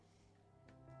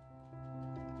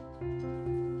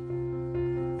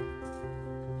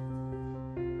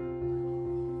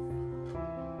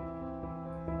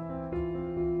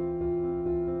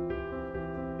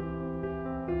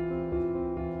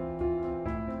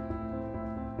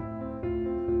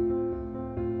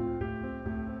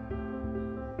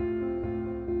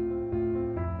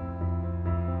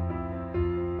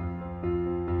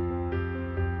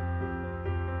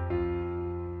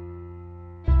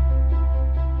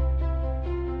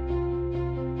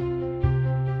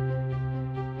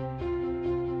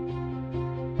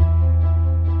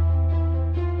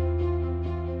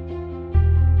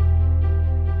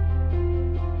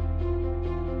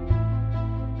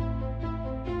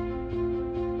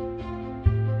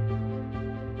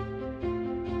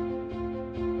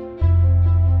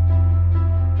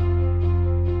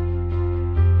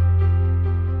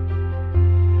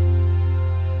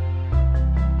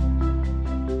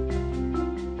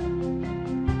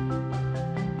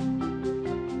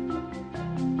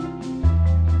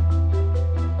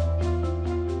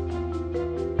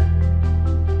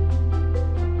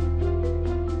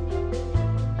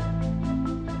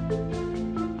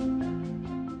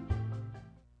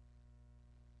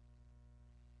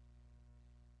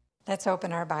Let's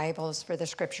open our Bibles for the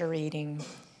scripture reading.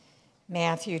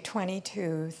 Matthew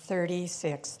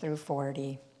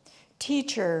 22:36-40.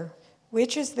 Teacher,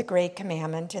 which is the great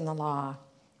commandment in the law?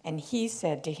 And he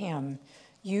said to him,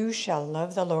 You shall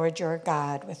love the Lord your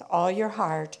God with all your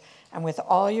heart and with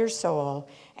all your soul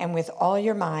and with all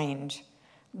your mind.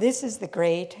 This is the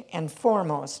great and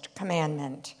foremost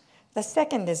commandment. The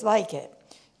second is like it.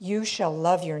 You shall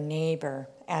love your neighbor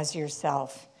as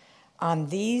yourself. On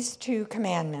these two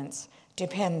commandments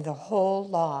depend the whole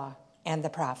law and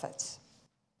the prophets.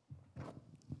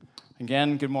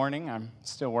 Again, good morning. I'm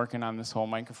still working on this whole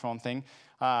microphone thing.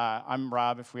 I'm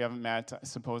Rob, if we haven't met.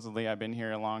 Supposedly, I've been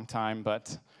here a long time,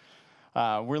 but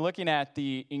we're looking at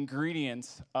the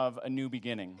ingredients of a new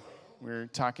beginning. We're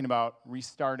talking about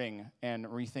restarting and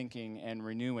rethinking and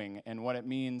renewing and what it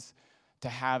means to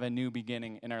have a new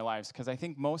beginning in our lives, because I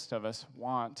think most of us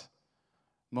want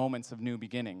moments of new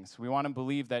beginnings. We want to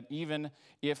believe that even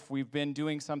if we've been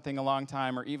doing something a long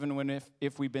time, or even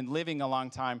if we've been living a long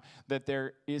time, that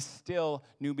there is still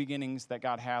new beginnings that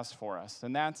God has for us.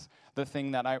 And that's the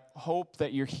thing that I hope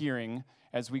that you're hearing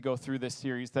as we go through this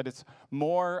series, that it's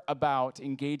more about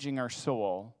engaging our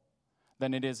soul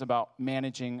than it is about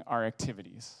managing our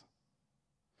activities.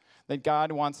 That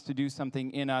God wants to do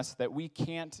something in us that we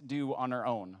can't do on our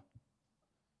own.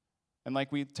 And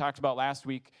like we talked about last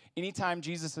week, anytime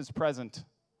Jesus is present,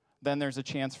 then there's a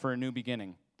chance for a new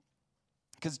beginning.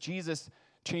 Because Jesus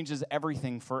changes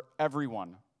everything for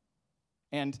everyone.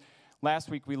 And last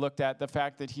week we looked at the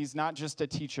fact that he's not just a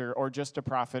teacher or just a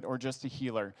prophet or just a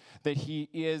healer, that he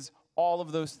is all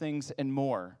of those things and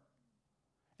more.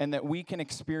 And that we can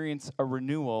experience a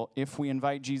renewal if we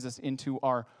invite Jesus into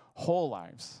our whole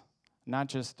lives, not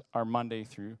just our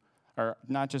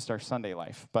not just our Sunday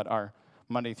life, but our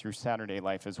Monday through Saturday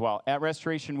life as well. At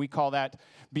Restoration, we call that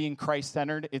being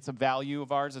Christ-centered. It's a value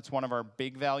of ours. It's one of our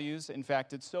big values. In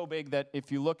fact, it's so big that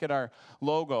if you look at our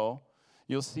logo,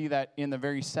 you'll see that in the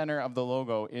very center of the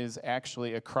logo is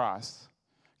actually a cross,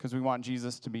 because we want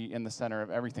Jesus to be in the center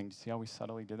of everything. Do you see how we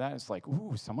subtly did that? It's like,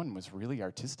 ooh, someone was really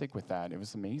artistic with that. It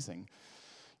was amazing.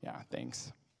 Yeah,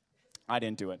 thanks. I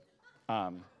didn't do it.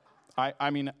 I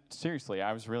mean, seriously,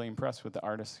 I was really impressed with the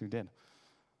artists who did.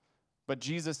 But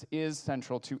Jesus is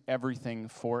central to everything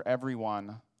for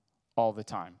everyone all the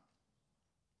time.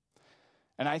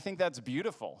 And I think that's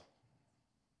beautiful.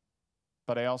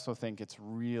 But I also think it's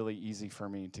really easy for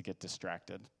me to get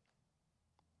distracted.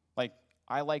 Like,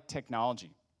 I like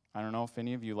technology. I don't know if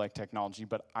any of you like technology,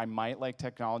 but I might like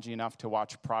technology enough to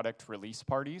watch product release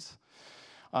parties.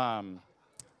 I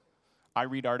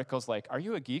read articles like, are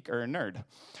you a geek or a nerd?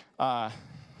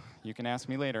 You can ask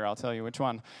me later. I'll tell you which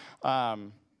one.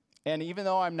 And even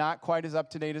though I'm not quite as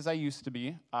up-to-date as I used to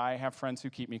be, I have friends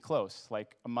who keep me close.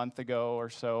 Like a month ago or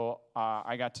so,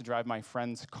 I got to drive my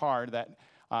friend's car that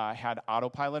had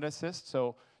autopilot assist.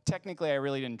 So technically, I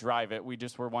really didn't drive it. We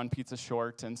just were one pizza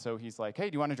short. And so he's like, hey,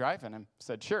 do you want to drive? And I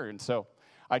said, sure. And so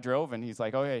I drove, and he's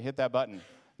like, oh, yeah, hit that button.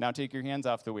 Now take your hands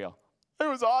off the wheel. It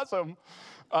was awesome.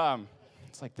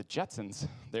 It's like the Jetsons.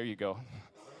 There you go.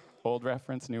 Old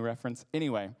reference, new reference.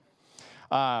 Anyway.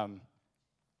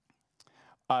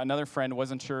 Another friend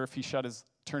wasn't sure if he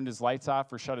turned his lights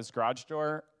off or shut his garage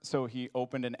door, so he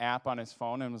opened an app on his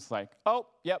phone and was like, oh,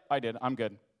 yep, I did. I'm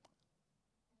good.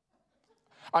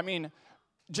 I mean,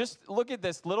 just look at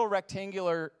this little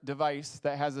rectangular device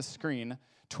that has a screen.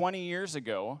 20 years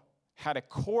ago, had a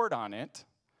cord on it,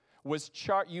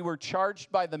 you were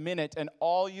charged by the minute, and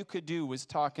all you could do was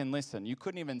talk and listen. You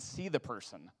couldn't even see the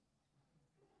person.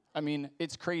 I mean,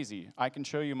 it's crazy. I can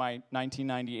show you my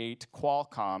 1998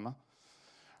 Qualcomm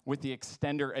with the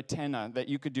extender antenna that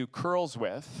you could do curls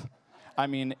with. I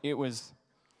mean, it was,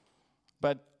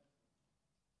 but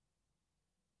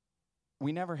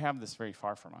we never have this very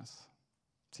far from us.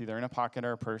 It's either in a pocket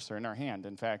or a purse or in our hand.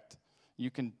 In fact, you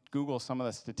can Google some of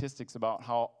the statistics about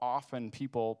how often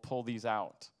people pull these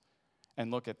out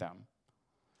and look at them.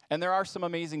 And there are some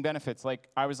amazing benefits. Like,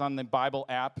 I was on the Bible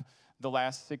app the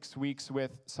last 6 weeks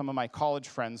with some of my college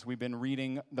friends. We've been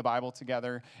reading the Bible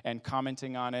together and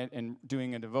commenting on it and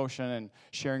doing a devotion and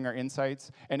sharing our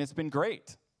insights. And it's been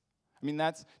great. I mean,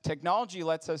 technology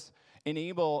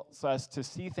enables us to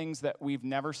see things that we've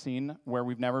never seen, where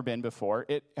we've never been before.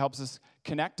 It helps us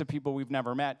connect to people we've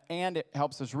never met, and it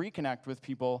helps us reconnect with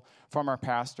people from our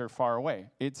past or far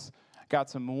away. It's got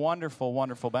some wonderful,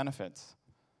 wonderful benefits.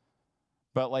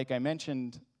 But like I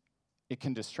mentioned, it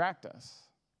can distract us.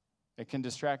 It can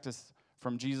distract us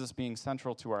from Jesus being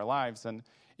central to our lives. And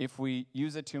if we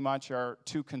use it too much or are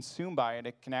too consumed by it,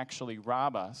 it can actually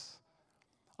rob us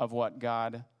of what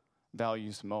God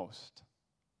values most.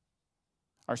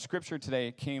 Our scripture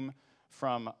today came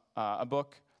from a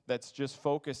book that's just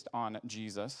focused on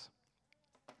Jesus.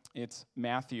 It's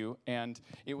Matthew, and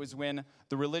it was when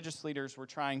the religious leaders were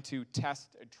trying to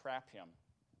test and trap him.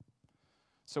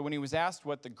 So when he was asked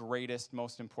what the greatest,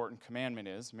 most important commandment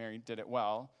is, Mary did it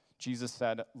well, Jesus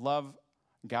said, love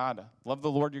God. Love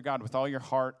the Lord your God with all your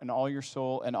heart and all your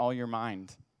soul and all your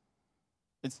mind.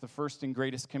 It's the first and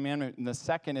greatest commandment, and the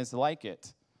second is like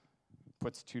it.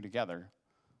 Puts two together.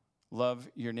 Love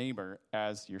your neighbor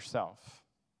as yourself.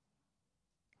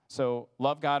 So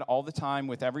love God all the time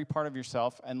with every part of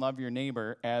yourself, and love your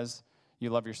neighbor as you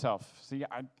love yourself. See,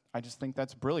 I just think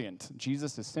that's brilliant.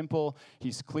 Jesus is simple.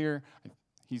 He's clear.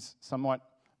 He's somewhat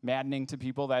maddening to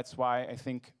people. That's why I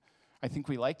think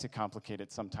we like to complicate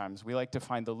it sometimes. We like to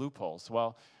find the loopholes.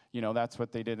 Well, that's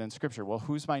what they did in Scripture. Well,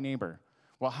 who's my neighbor?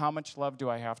 Well, how much love do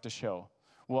I have to show?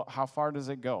 Well, how far does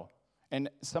it go? And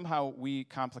somehow we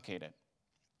complicate it.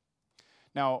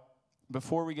 Now,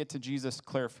 before we get to Jesus'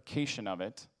 clarification of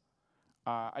it,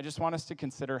 I just want us to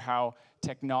consider how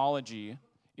technology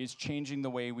is changing the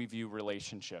way we view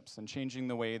relationships and changing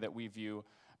the way that we view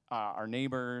our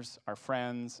neighbors, our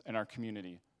friends, and our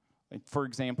community. Like, for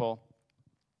example,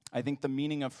 I think the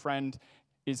meaning of friend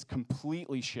is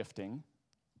completely shifting,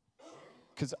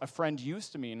 because a friend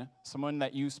used to mean someone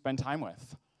that you spend time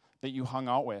with, that you hung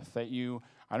out with, that you,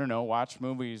 watched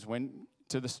movies, went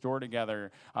to the store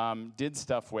together, did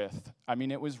stuff with. I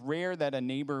mean, it was rare that a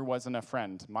neighbor wasn't a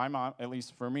friend. My mom, at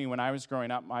least for me, when I was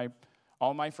growing up,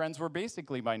 all my friends were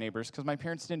basically my neighbors, because my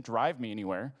parents didn't drive me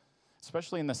anywhere,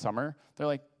 especially in the summer. They're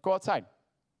like, go outside,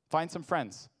 find some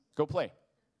friends, go play,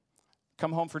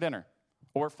 come home for dinner,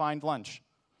 or find lunch.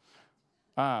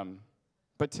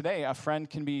 But today, a friend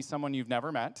can be someone you've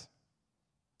never met,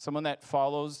 someone that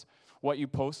follows what you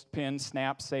post, pin,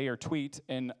 snap, say, or tweet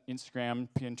in Instagram,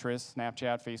 Pinterest,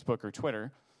 Snapchat, Facebook, or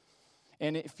Twitter.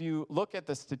 And if you look at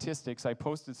the statistics, I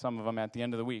posted some of them at the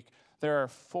end of the week.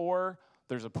 There's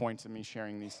a point to me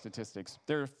sharing these statistics.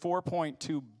 There are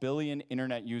 4.2 billion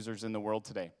internet users in the world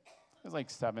today. There's like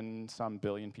 7-some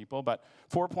billion people, but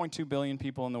 4.2 billion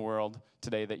people in the world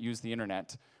today that use the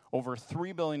internet. Over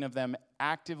 3 billion of them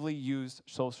actively use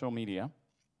social media.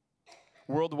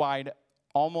 Worldwide,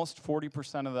 almost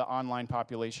 40% of the online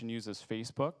population uses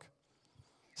Facebook.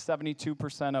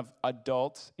 72% of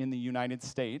adults in the United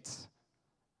States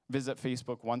visit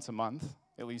Facebook once a month,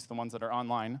 at least the ones that are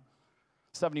online.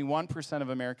 71% of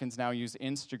Americans now use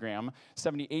Instagram.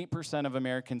 78% of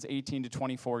Americans 18 to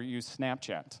 24 use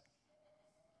Snapchat.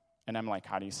 And I'm like,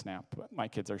 how do you snap? But my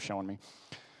kids are showing me.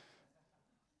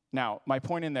 Now, my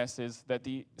point in this is that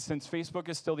since Facebook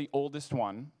is still the oldest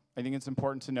one, I think it's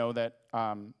important to know that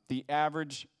the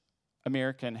average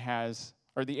American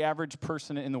the average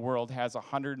person in the world has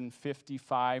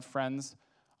 155 friends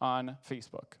on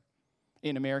Facebook.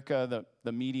 In America,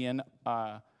 the median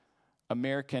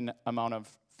American amount of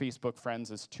Facebook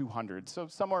friends is 200. So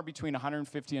somewhere between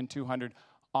 150 and 200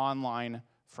 online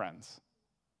friends.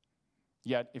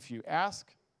 Yet, if you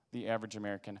ask the average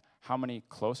American how many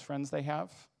close friends they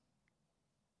have,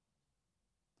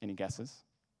 any guesses?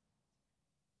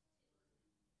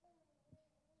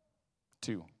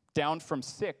 2. Down from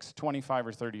 6 25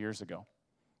 or 30 years ago.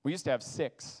 We used to have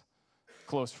 6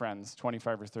 close friends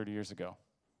 25 or 30 years ago.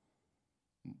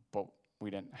 But we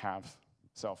didn't have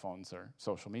cell phones or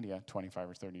social media 25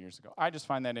 or 30 years ago. I just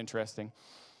find that interesting.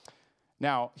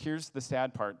 Now, here's the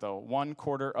sad part, though.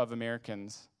 1/4 of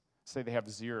Americans say they have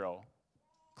 0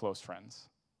 close friends.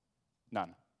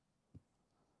 None.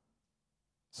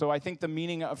 So I think the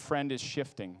meaning of friend is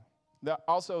shifting.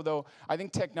 Also, though, I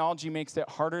think technology makes it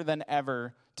harder than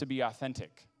ever to be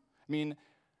authentic. I mean,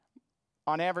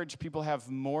 on average, people have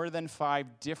more than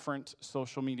 5 different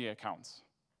social media accounts.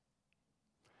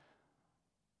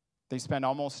 They spend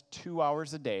almost 2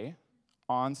 hours a day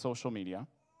on social media.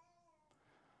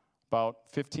 About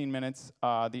 15 minutes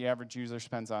the average user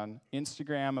spends on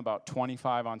Instagram, about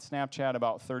 25 on Snapchat,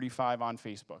 about 35 on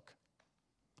Facebook.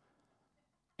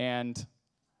 And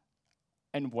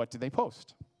what do they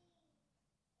post?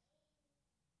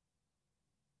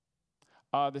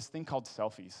 This thing called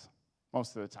selfies,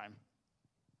 most of the time.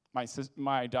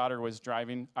 My daughter was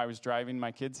driving, I was driving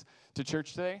my kids to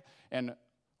church today, and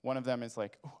one of them is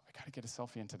like, oh, I got to get a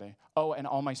selfie in today. Oh, and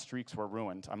all my streaks were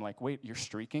ruined. I'm like, wait, you're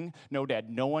streaking? No, Dad,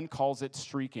 no one calls it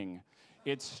streaking.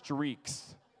 It's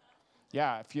streaks.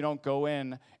 Yeah, if you don't go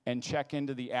in and check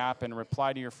into the app and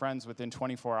reply to your friends within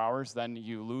 24 hours, then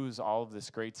you lose all of this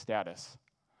great status.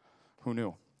 Who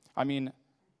knew? I mean,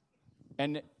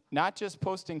 and not just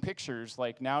posting pictures,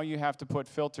 like now you have to put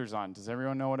filters on. Does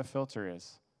everyone know what a filter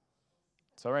is?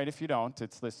 It's all right if you don't.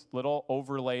 It's this little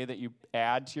overlay that you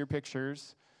add to your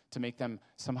pictures to make them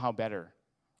somehow better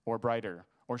or brighter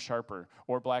or sharper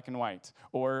or black and white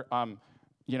or,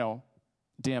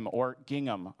 dim or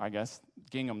gingham, I guess.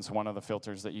 Gingham's one of the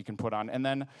filters that you can put on. And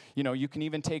then, you can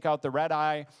even take out the red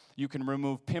eye. You can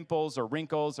remove pimples or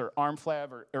wrinkles or arm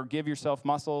flab or give yourself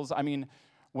muscles. I mean,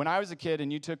 when I was a kid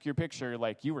and you took your picture,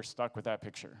 like, you were stuck with that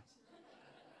picture.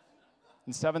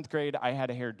 In 7th grade, I had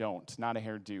a hair don't, not a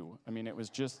hair do. I mean, it was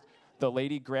just the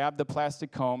lady grabbed the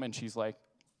plastic comb and she's like,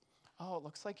 oh, it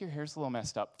looks like your hair's a little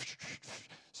messed up.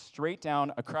 Straight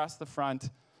down, across the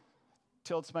front,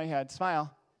 tilts my head,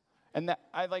 smile. And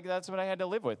that's what I had to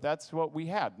live with. That's what we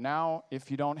had. Now,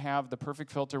 if you don't have the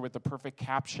perfect filter with the perfect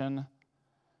caption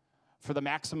for the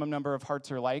maximum number of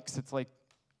hearts or likes, it's like,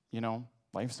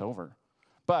 life's over.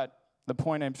 But the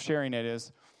point I'm sharing it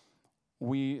is,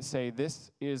 we say,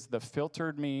 this is the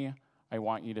filtered me I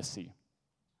want you to see.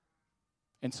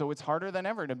 And so it's harder than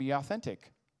ever to be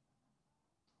authentic.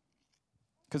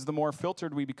 Because the more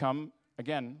filtered we become,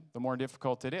 again, the more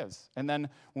difficult it is. And then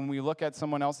when we look at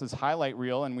someone else's highlight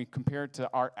reel and we compare it to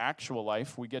our actual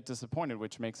life, we get disappointed,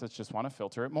 which makes us just want to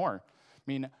filter it more. I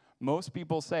mean, most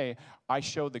people say, I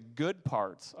show the good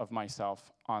parts of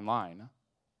myself online,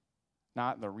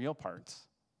 not the real parts.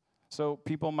 So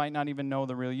people might not even know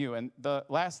the real you. And the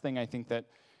last thing I think that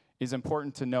is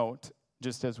important to note,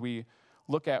 just as we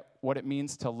look at what it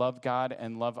means to love God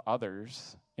and love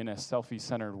others in a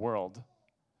selfie-centered world,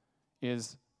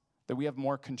 is that we have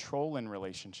more control in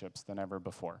relationships than ever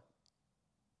before.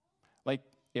 Like,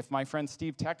 if my friend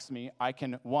Steve texts me, I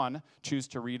can, 1, choose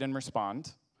to read and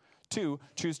respond, 2,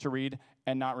 choose to read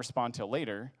and not respond till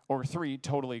later, or 3,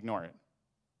 totally ignore it.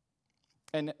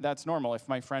 And that's normal. If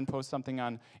my friend posts something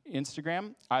on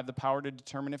Instagram, I have the power to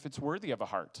determine if it's worthy of a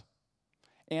heart.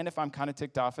 And if I'm kind of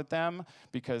ticked off at them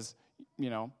because,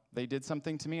 they did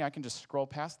something to me, I can just scroll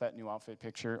past that new outfit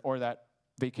picture or that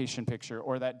vacation picture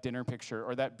or that dinner picture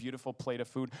or that beautiful plate of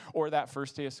food or that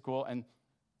first day of school. And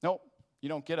nope, you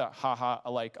don't get a haha,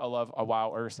 a like, a love, a wow,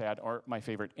 or a sad, or my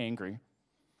favorite, angry.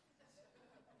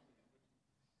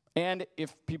 And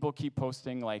if people keep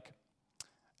posting like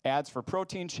ads for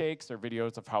protein shakes or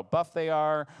videos of how buff they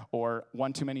are or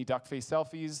one too many duck face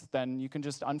selfies, then you can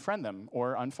just unfriend them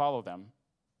or unfollow them.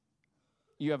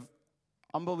 You have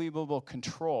unbelievable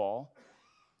control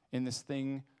in this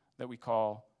thing that we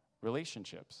call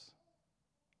relationships.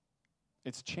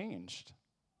 It's changed.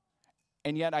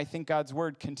 And yet I think God's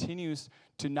word continues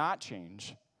to not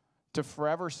change, to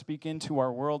forever speak into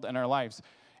our world and our lives.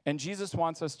 And Jesus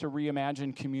wants us to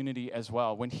reimagine community as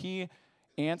well. When he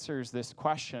answers this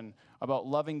question about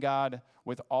loving God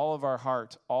with all of our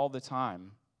heart all the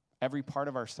time, every part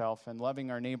of ourself, and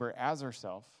loving our neighbor as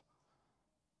ourself,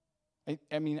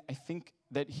 I think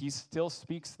that he still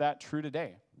speaks that true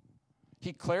today.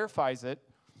 He clarifies it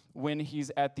when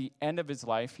he's at the end of his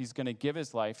life. He's going to give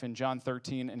his life in John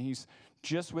 13, and he's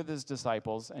just with his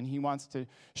disciples, and he wants to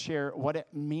share what it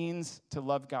means to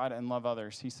love God and love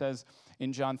others. He says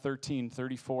in John 13,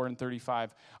 34 and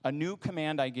 35, "A new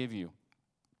command I give you,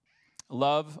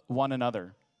 love one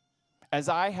another. As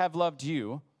I have loved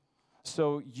you,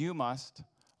 so you must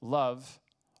love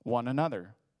one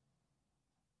another.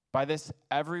 By this,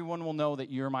 everyone will know that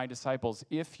you're my disciples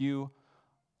if you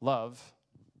love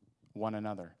one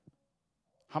another."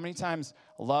 How many times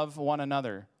love one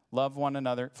another? Love one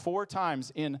another. 4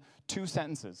 times in 2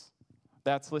 sentences.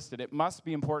 That's listed. It must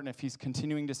be important if he's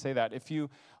continuing to say that. If you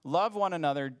love one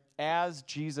another as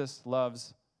Jesus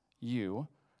loves you,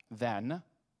 then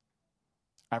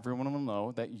everyone will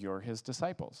know that you're his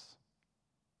disciples.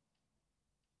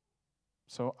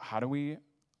 So how do we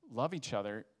love each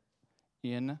other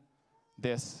in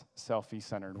this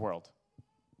selfie-centered world?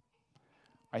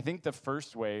 I think the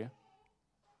first way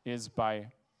is by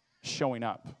showing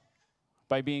up,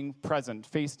 by being present,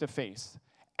 face to face,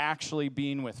 actually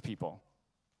being with people.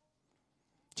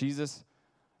 Jesus,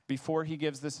 before he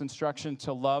gives this instruction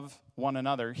to love one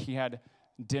another, he had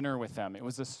dinner with them. It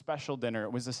was a special dinner.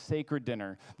 It was a sacred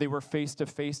dinner. They were face to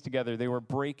face together. They were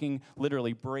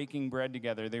literally breaking bread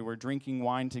together. They were drinking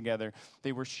wine together.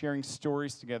 They were sharing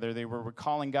stories together. They were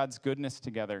recalling God's goodness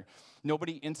together.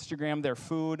 Nobody Instagrammed their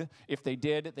food. If they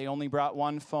did, they only brought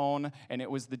one phone, and it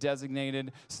was the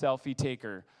designated selfie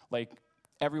taker. Like,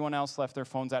 everyone else left their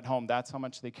phones at home. That's how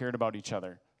much they cared about each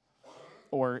other.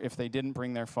 Or if they didn't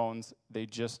bring their phones, they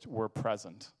just were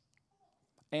present.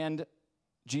 And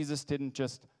Jesus didn't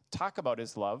just talk about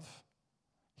his love,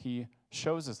 he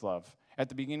shows his love. At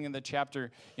the beginning of the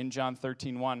chapter in John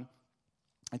 13:1,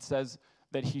 it says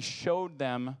that he showed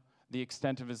them the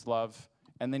extent of his love,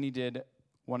 and then he did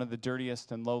one of the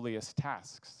dirtiest and lowliest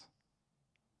tasks.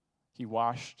 He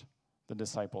washed the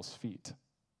disciples' feet.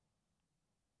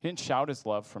 He didn't shout his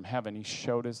love from heaven, he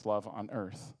showed his love on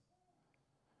earth.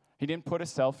 He didn't put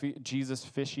a Jesus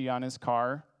fishy on his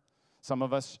car. Some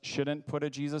of us shouldn't put a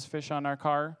Jesus fish on our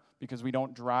car because we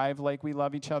don't drive like we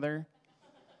love each other.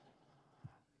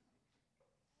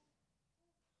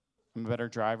 I'm a better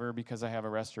driver because I have a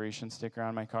restoration sticker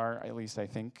on my car. At least I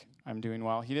think I'm doing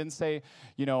well. He didn't say,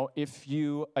 if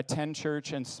you attend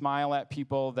church and smile at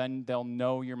people, then they'll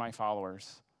know you're my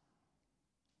followers.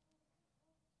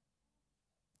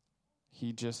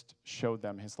 He just showed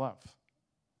them his love.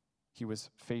 He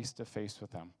was face to face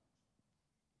with them.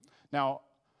 Now,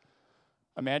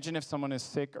 imagine if someone is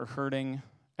sick or hurting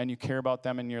and you care about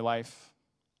them in your life.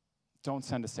 Don't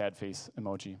send a sad face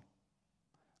emoji.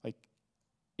 Like,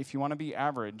 if you want to be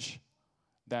average,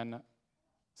 then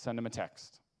send them a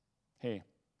text. Hey,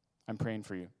 I'm praying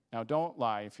for you. Now, don't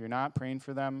lie. If you're not praying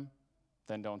for them,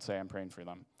 then don't say I'm praying for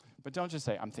them. But don't just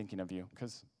say I'm thinking of you,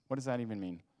 because what does that even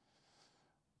mean?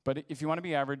 But if you want to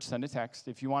be average, send a text.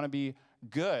 If you want to be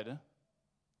good,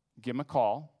 give them a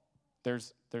call.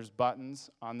 There's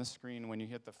buttons on the screen when you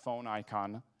hit the phone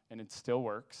icon, and it still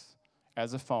works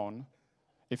as a phone.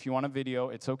 If you want a video,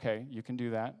 it's okay. You can do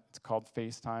that. It's called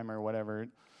FaceTime or whatever,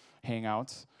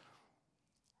 Hangouts.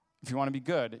 If you want to be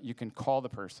good, you can call the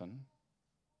person.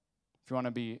 If you want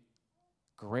to be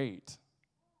great,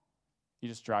 you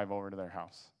just drive over to their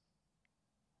house,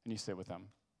 and you sit with them.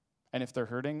 And if they're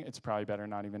hurting, it's probably better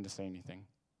not even to say anything.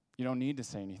 You don't need to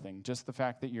say anything. Just the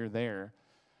fact that you're there.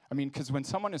 Because when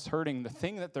someone is hurting, the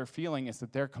thing that they're feeling is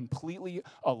that they're completely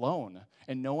alone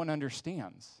and no one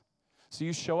understands. So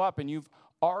you show up and you've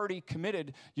already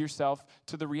committed yourself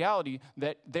to the reality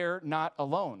that they're not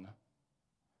alone.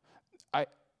 I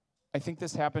think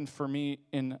this happened for me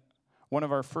in one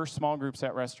of our first small groups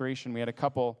at Restoration. We had a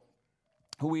couple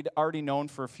who we'd already known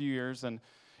for a few years, and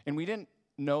we didn't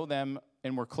know them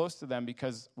and were close to them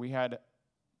because we had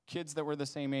kids that were the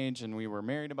same age and we were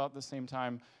married about the same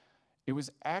time. It was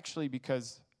actually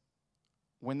because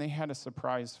when they had a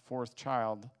surprise fourth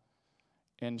child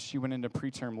and she went into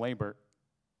preterm labor,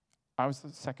 I was the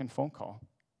second phone call.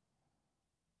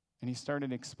 And he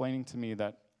started explaining to me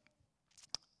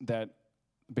that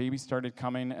baby started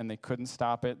coming and they couldn't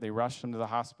stop it. They rushed him to the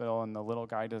hospital and the little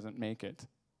guy doesn't make it.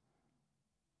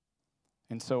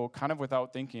 And so kind of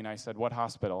without thinking, I said, "What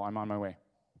hospital? I'm on my way."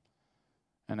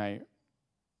 And I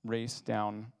raced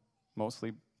down,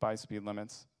 mostly by speed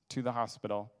limits, to the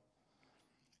hospital.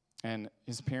 And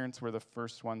his parents were the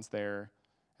first ones there,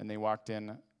 and they walked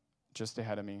in just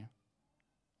ahead of me.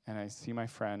 And I see my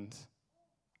friend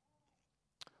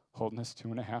holding his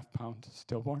 2.5-pound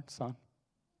stillborn son.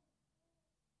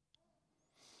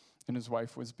 And his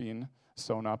wife was being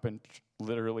sewn up and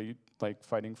literally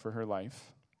fighting for her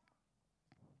life.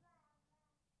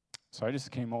 So I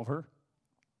just came over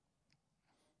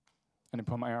and I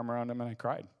put my arm around him and I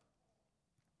cried.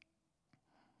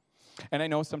 And I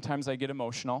know sometimes I get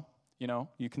emotional,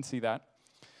 you can see that.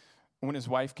 When his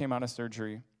wife came out of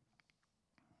surgery,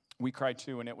 we cried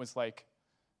too, and it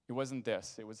wasn't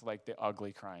this, it was like the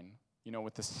ugly crying,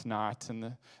 with the snot and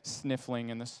the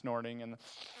sniffling and the snorting and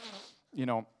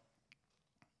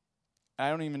I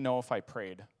don't even know if I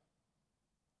prayed.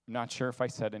 I'm not sure if I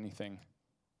said anything.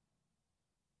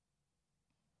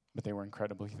 But they were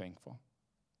incredibly thankful.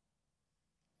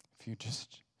 If you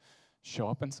just show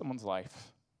up in someone's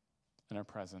life and are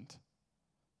present,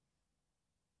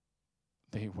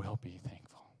 they will be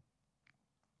thankful.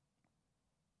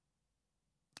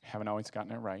 Haven't always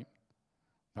gotten it right,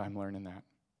 but I'm learning that.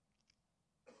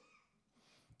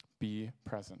 Be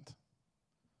present.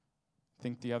 I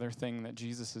think the other thing that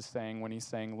Jesus is saying when he's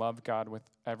saying love God with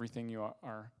everything you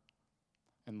are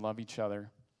and love each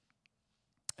other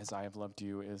as I have loved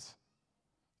you is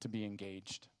to be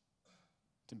engaged,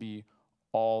 to be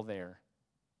all there.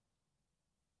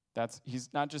 He's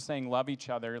not just saying love each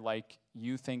other like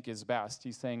you think is best.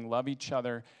 He's saying love each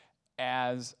other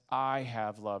as I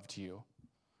have loved you.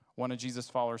 One of Jesus'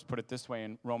 followers put it this way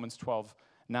in Romans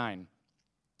 12:9.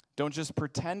 Don't just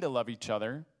pretend to love each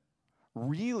other.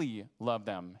 Really love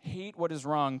them. Hate what is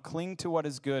wrong. Cling to what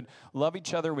is good. Love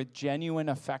each other with genuine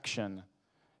affection.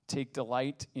 Take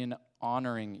delight in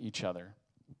honoring each other.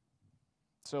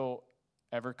 So,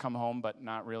 ever come home but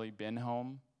not really been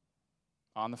home?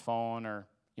 On the phone or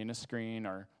in a screen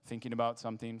or thinking about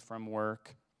something from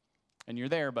work, and you're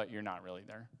there, but you're not really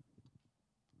there.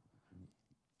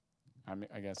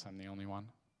 I guess I'm the only one.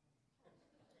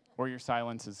 Or your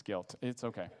silence is guilt. It's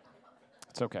okay.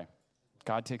 It's okay.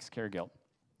 God takes care of guilt.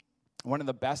 One of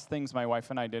the best things my wife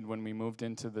and I did when we moved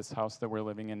into this house that we're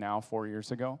living in now 4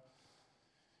 years ago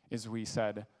is we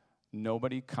said,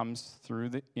 nobody comes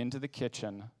into the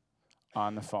kitchen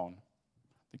on the phone.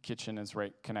 The kitchen is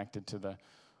right connected to the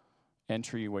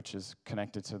entry, which is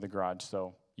connected to the garage.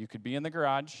 So you could be in the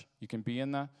garage, you can be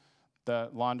in the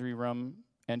laundry room,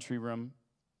 entry room,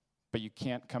 but you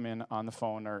can't come in on the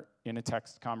phone or in a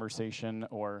text conversation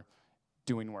or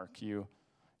doing work. You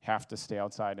have to stay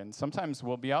outside. And sometimes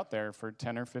we'll be out there for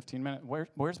 10 or 15 minutes.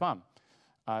 Where's Mom?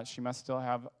 She must still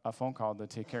have a phone call to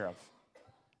take care of.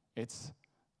 It's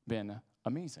been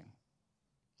amazing.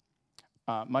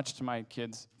 Much to my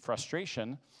kids'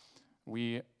 frustration,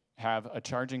 we have a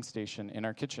charging station in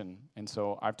our kitchen. And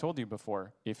so I've told you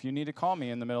before, if you need to call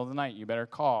me in the middle of the night, you better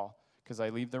call, because I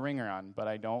leave the ringer on, but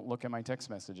I don't look at my text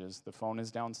messages. The phone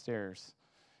is downstairs,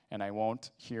 and I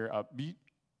won't hear a beep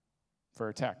for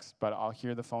a text, but I'll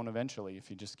hear the phone eventually if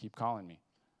you just keep calling me.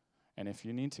 And if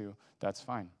you need to, that's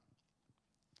fine.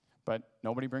 But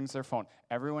nobody brings their phone.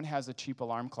 Everyone has a cheap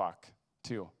alarm clock,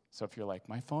 too. So if you're like,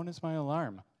 my phone is my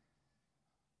alarm,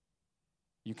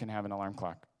 you can have an alarm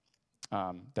clock.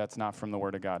 That's not from the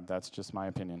Word of God. That's just my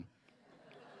opinion.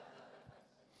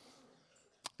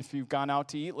 If you've gone out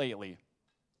to eat lately,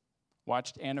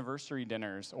 watched anniversary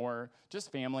dinners, or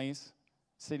just families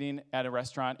sitting at a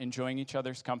restaurant enjoying each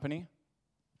other's company,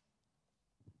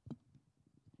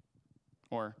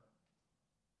 or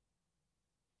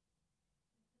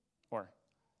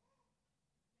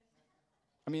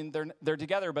I mean, they're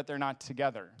together, but they're not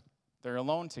together. They're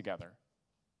alone together.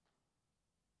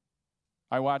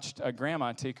 I watched a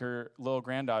grandma take her little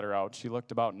granddaughter out. She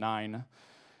looked about 9,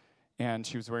 and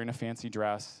she was wearing a fancy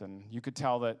dress, and you could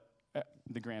tell that,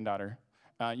 the granddaughter,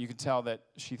 you could tell that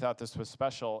she thought this was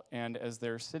special, and as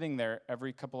they're sitting there,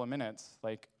 every couple of minutes,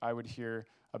 like, I would hear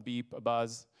a beep, a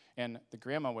buzz, and the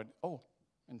grandma would,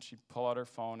 and she'd pull out her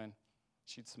phone, and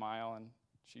she'd smile, and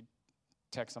she'd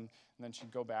text them, and then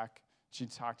she'd go back,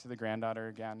 she'd talk to the granddaughter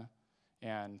again,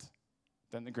 and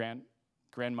then the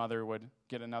grandmother would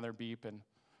get another beep, and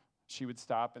she would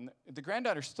stop, and the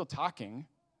granddaughter's still talking,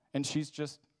 and she's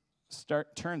just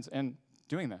turns and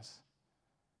doing this.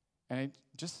 And I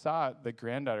just saw the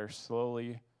granddaughter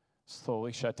slowly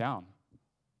shut down.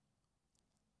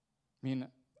 I mean,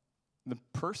 the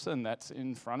person that's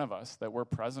in front of us, that we're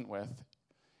present with,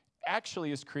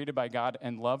 actually is created by God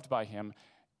and loved by Him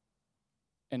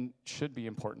and should be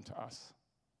important to us.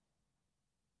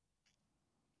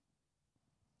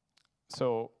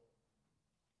 So,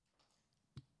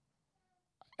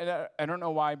 I don't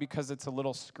know why, because it's a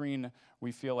little screen,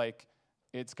 we feel like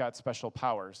it's got special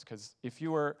powers. Because if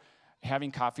you were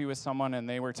having coffee with someone and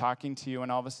they were talking to you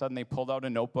and all of a sudden they pulled out a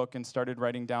notebook and started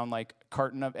writing down like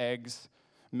carton of eggs,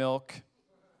 milk,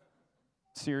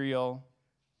 cereal,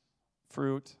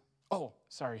 fruit. Oh,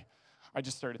 sorry. I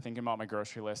just started thinking about my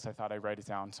grocery list. I thought I'd write it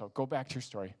down. So go back to your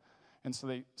story. And so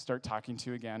they start talking to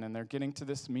you again, and they're getting to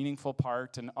this meaningful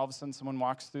part, and all of a sudden someone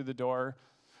walks through the door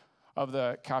of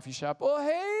the coffee shop. Oh,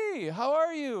 hey, how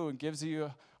are you? And gives you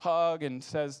a hug and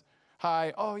says,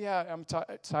 hi. Oh, yeah, I'm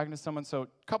talking to someone. So a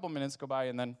couple minutes go by,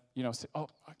 and then, say,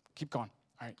 keep going.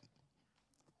 All right.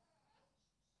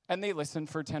 And they listen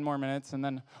for 10 more minutes, and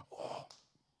then,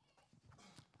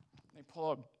 they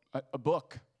pull a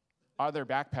book out of their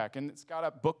backpack, and it's got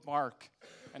a bookmark,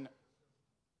 and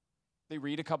they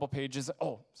read a couple pages.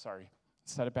 Oh, sorry,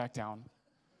 set it back down.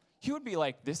 He would be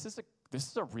like, this is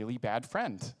a really bad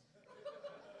friend.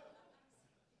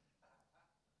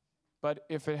 But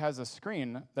if it has a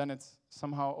screen, then it's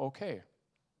somehow okay.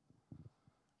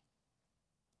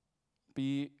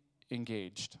 Be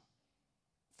engaged.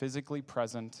 physically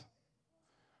present,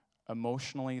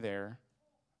 emotionally there,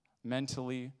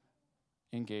 mentally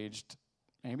engaged,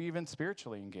 maybe even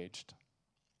spiritually engaged.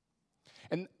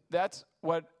 And that's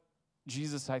what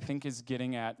Jesus, I think, is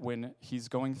getting at when he's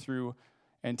going through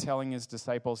and telling his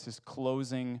disciples his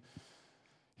closing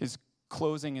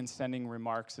and sending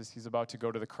remarks as he's about to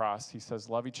go to the cross. He says,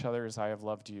 "Love each other as I have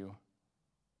loved you.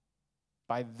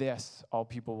 By this, all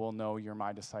people will know you're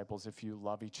my disciples if you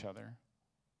love each other."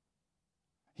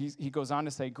 He goes on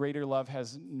to say, "Greater love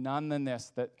has none than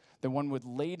this, that one would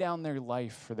lay down their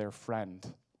life for their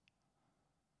friend."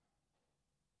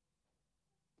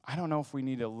 I don't know if we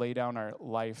need to lay down our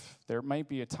life. There might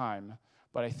be a time,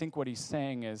 but I think what he's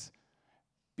saying is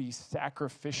be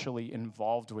sacrificially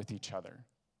involved with each other.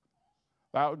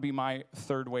 That would be my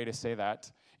third way to say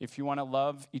that. If you want to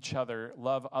love each other,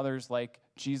 love others like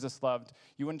Jesus loved,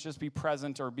 you wouldn't just be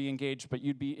present or be engaged, but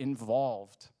you'd be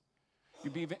involved.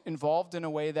 You'd be involved in a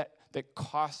way that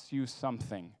costs you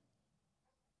something.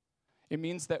 It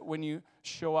means that when you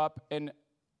show up and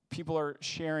people are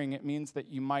sharing, it means that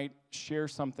you might share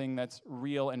something that's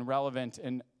real and relevant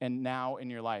and now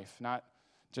in your life, not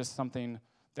just something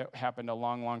that happened a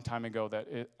long, long time ago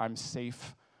that I'm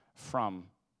safe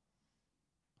from.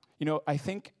 You know, I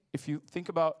think if you think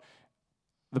about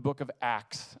the book of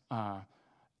Acts,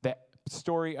 the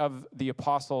story of the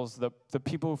apostles, the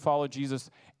people who followed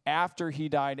Jesus after he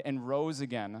died and rose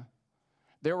again,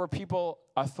 there were people,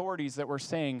 authorities that were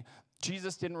saying,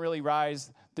 Jesus didn't really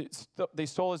rise, they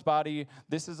stole his body,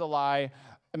 this is a lie.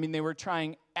 I mean, they were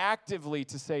trying actively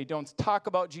to say, don't talk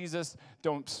about Jesus,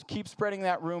 don't keep spreading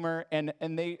that rumor, and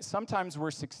they sometimes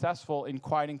were successful in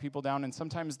quieting people down, and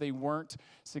sometimes they weren't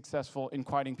successful in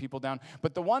quieting people down.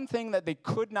 But the one thing that they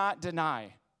could not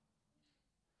deny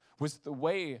was the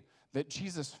way that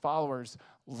Jesus' followers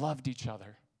loved each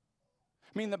other.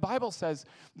 I mean, the Bible says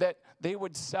that they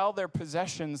would sell their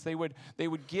possessions, they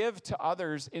would give to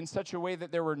others in such a way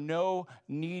that there were no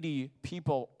needy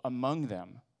people among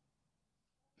them.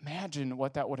 Imagine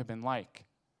what that would have been like.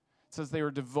 It says they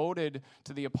were devoted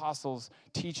to the apostles'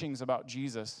 teachings about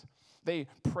Jesus. They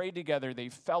prayed together, they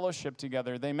fellowshiped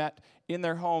together, they met in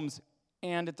their homes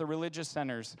and at the religious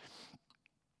centers.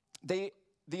 The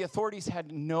authorities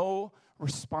had no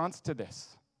response to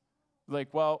this.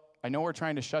 Like, well, I know we're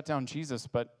trying to shut down Jesus,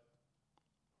 but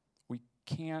we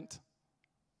can't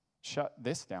shut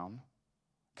this down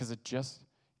because it just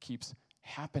keeps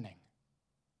happening.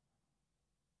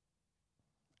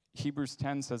 Hebrews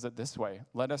 10 says it this way: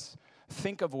 let us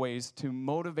think of ways to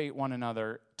motivate one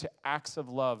another to acts of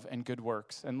love and good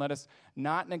works. And let us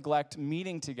not neglect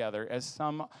meeting together as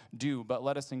some do, but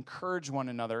let us encourage one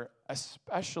another,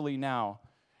 especially now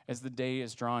as the day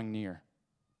is drawing near.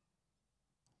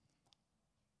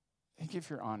 I think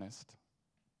if you're honest,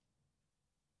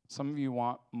 some of you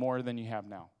want more than you have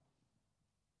now.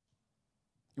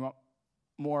 You want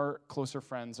more closer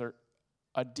friends or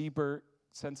a deeper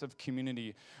sense of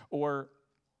community, or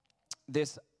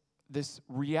this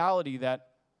reality that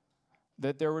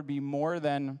there would be more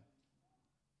than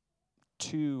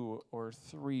 2 or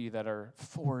 3 that are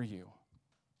for you.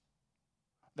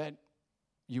 That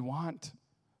you want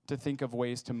to think of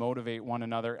ways to motivate one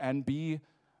another and be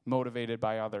motivated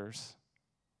by others,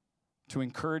 to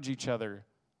encourage each other,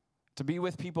 to be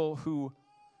with people who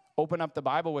open up the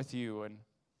Bible with you and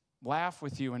laugh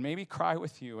with you and maybe cry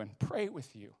with you and pray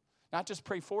with you. Not just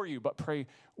pray for you, but pray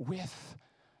with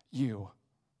you,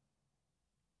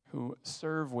 who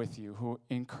serve with you, who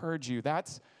encourage you.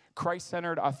 That's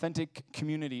Christ-centered, authentic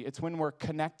community. It's when we're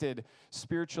connected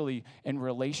spiritually and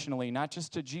relationally, not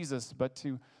just to Jesus, but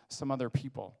to some other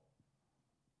people.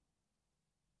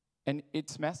 And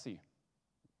it's messy.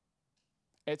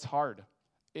 It's hard.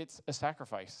 It's a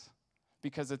sacrifice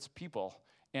because it's people,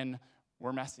 and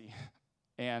we're messy,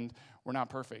 and we're not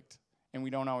perfect, and we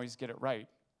don't always get it right.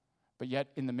 But yet,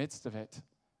 in the midst of it,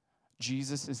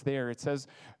 Jesus is there.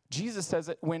 Jesus says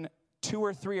that when 2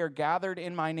 or 3 are gathered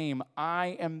in my name,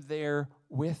 I am there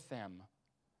with them.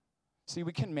 See,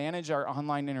 we can manage our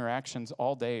online interactions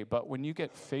all day, but when you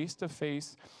get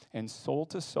face-to-face and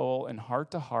soul-to-soul and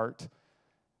heart-to-heart,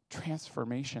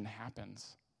 transformation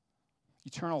happens.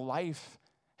 Eternal life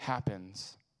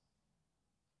happens.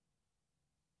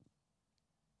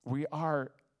 We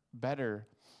are better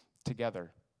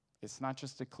together. It's not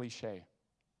just a cliche.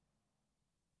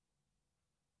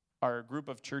 Our group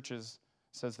of churches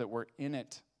says that we're in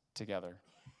it together.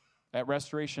 At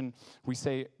Restoration, we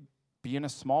say, be in a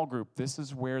small group. This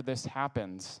is where this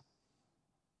happens.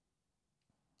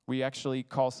 We actually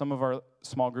call some of our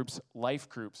small groups life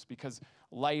groups because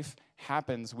life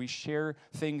happens. We share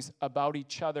things about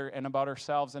each other and about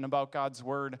ourselves and about God's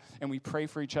word, and we pray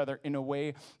for each other in a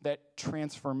way that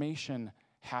transformation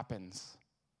happens.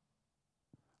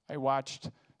 I watched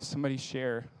somebody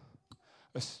share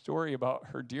a story about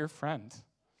her dear friend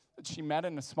that she met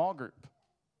in a small group.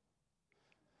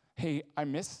 Hey, I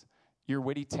miss your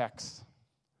witty texts.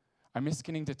 I miss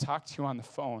getting to talk to you on the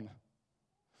phone.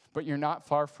 But you're not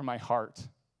far from my heart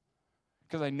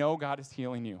because I know God is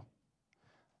healing you.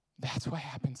 That's what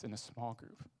happens in a small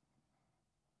group.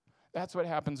 That's what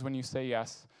happens when you say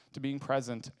yes to being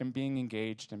present and being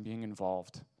engaged and being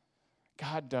involved.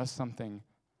 God does something.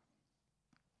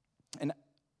 And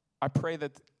I pray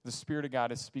that the Spirit of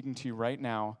God is speaking to you right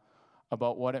now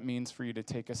about what it means for you to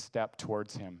take a step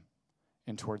towards Him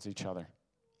and towards each other.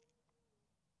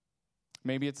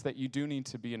 Maybe it's that you do need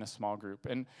to be in a small group.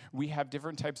 And we have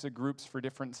different types of groups for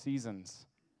different seasons.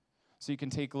 So you can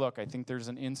take a look. I think there's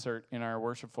an insert in our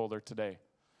worship folder today.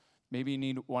 Maybe you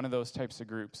need one of those types of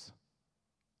groups.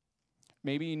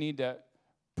 Maybe you need to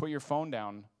put your phone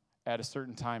down at a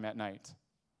certain time at night.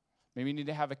 Maybe you need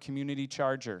to have a community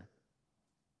charger.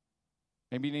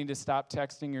 Maybe you need to stop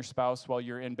texting your spouse while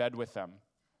you're in bed with them.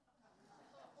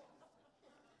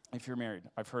 If you're married,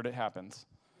 I've heard it happens.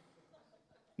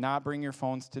 Not bring your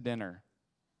phones to dinner.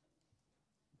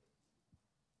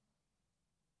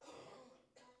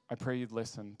 I pray you'd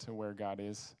listen to where God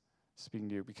is speaking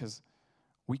to you, because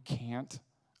we can't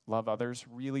love others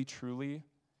really, truly,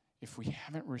 if we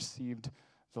haven't received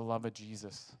the love of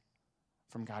Jesus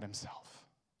from God Himself.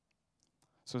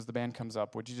 So as the band comes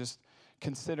up, would you just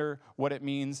consider what it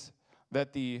means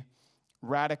that the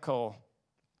radical,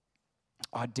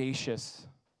 audacious,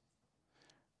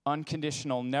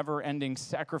 unconditional, never-ending,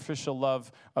 sacrificial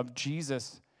love of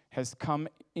Jesus has come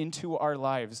into our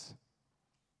lives.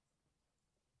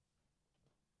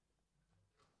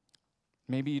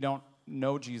 Maybe you don't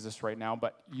know Jesus right now,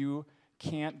 but you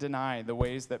can't deny the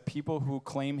ways that people who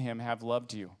claim Him have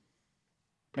loved you.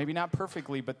 Maybe not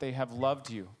perfectly, but they have loved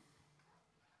you.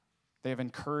 They have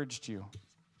encouraged you.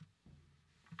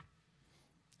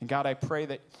 And God, I pray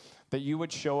that you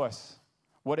would show us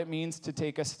what it means to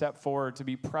take a step forward, to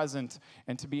be present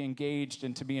and to be engaged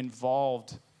and to be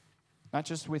involved, not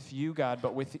just with you, God,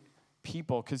 but with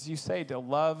people. Because you say to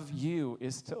love you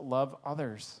is to love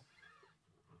others.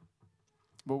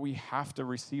 But we have to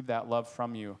receive that love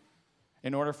from you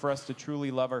in order for us to truly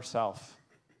love ourselves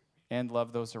and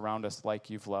love those around us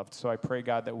like you've loved. So I pray,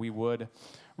 God, that we would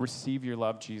receive your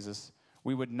love, Jesus.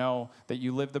 We would know that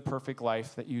you lived the perfect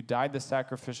life, that you died the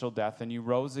sacrificial death, and you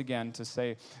rose again to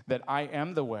say that I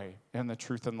am the way and the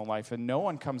truth and the life, and no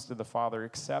one comes to the Father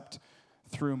except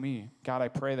through me. God, I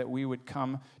pray that we would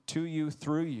come to you,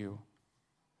 through you,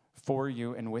 for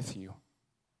you, and with you.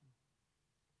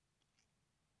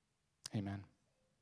 Amen.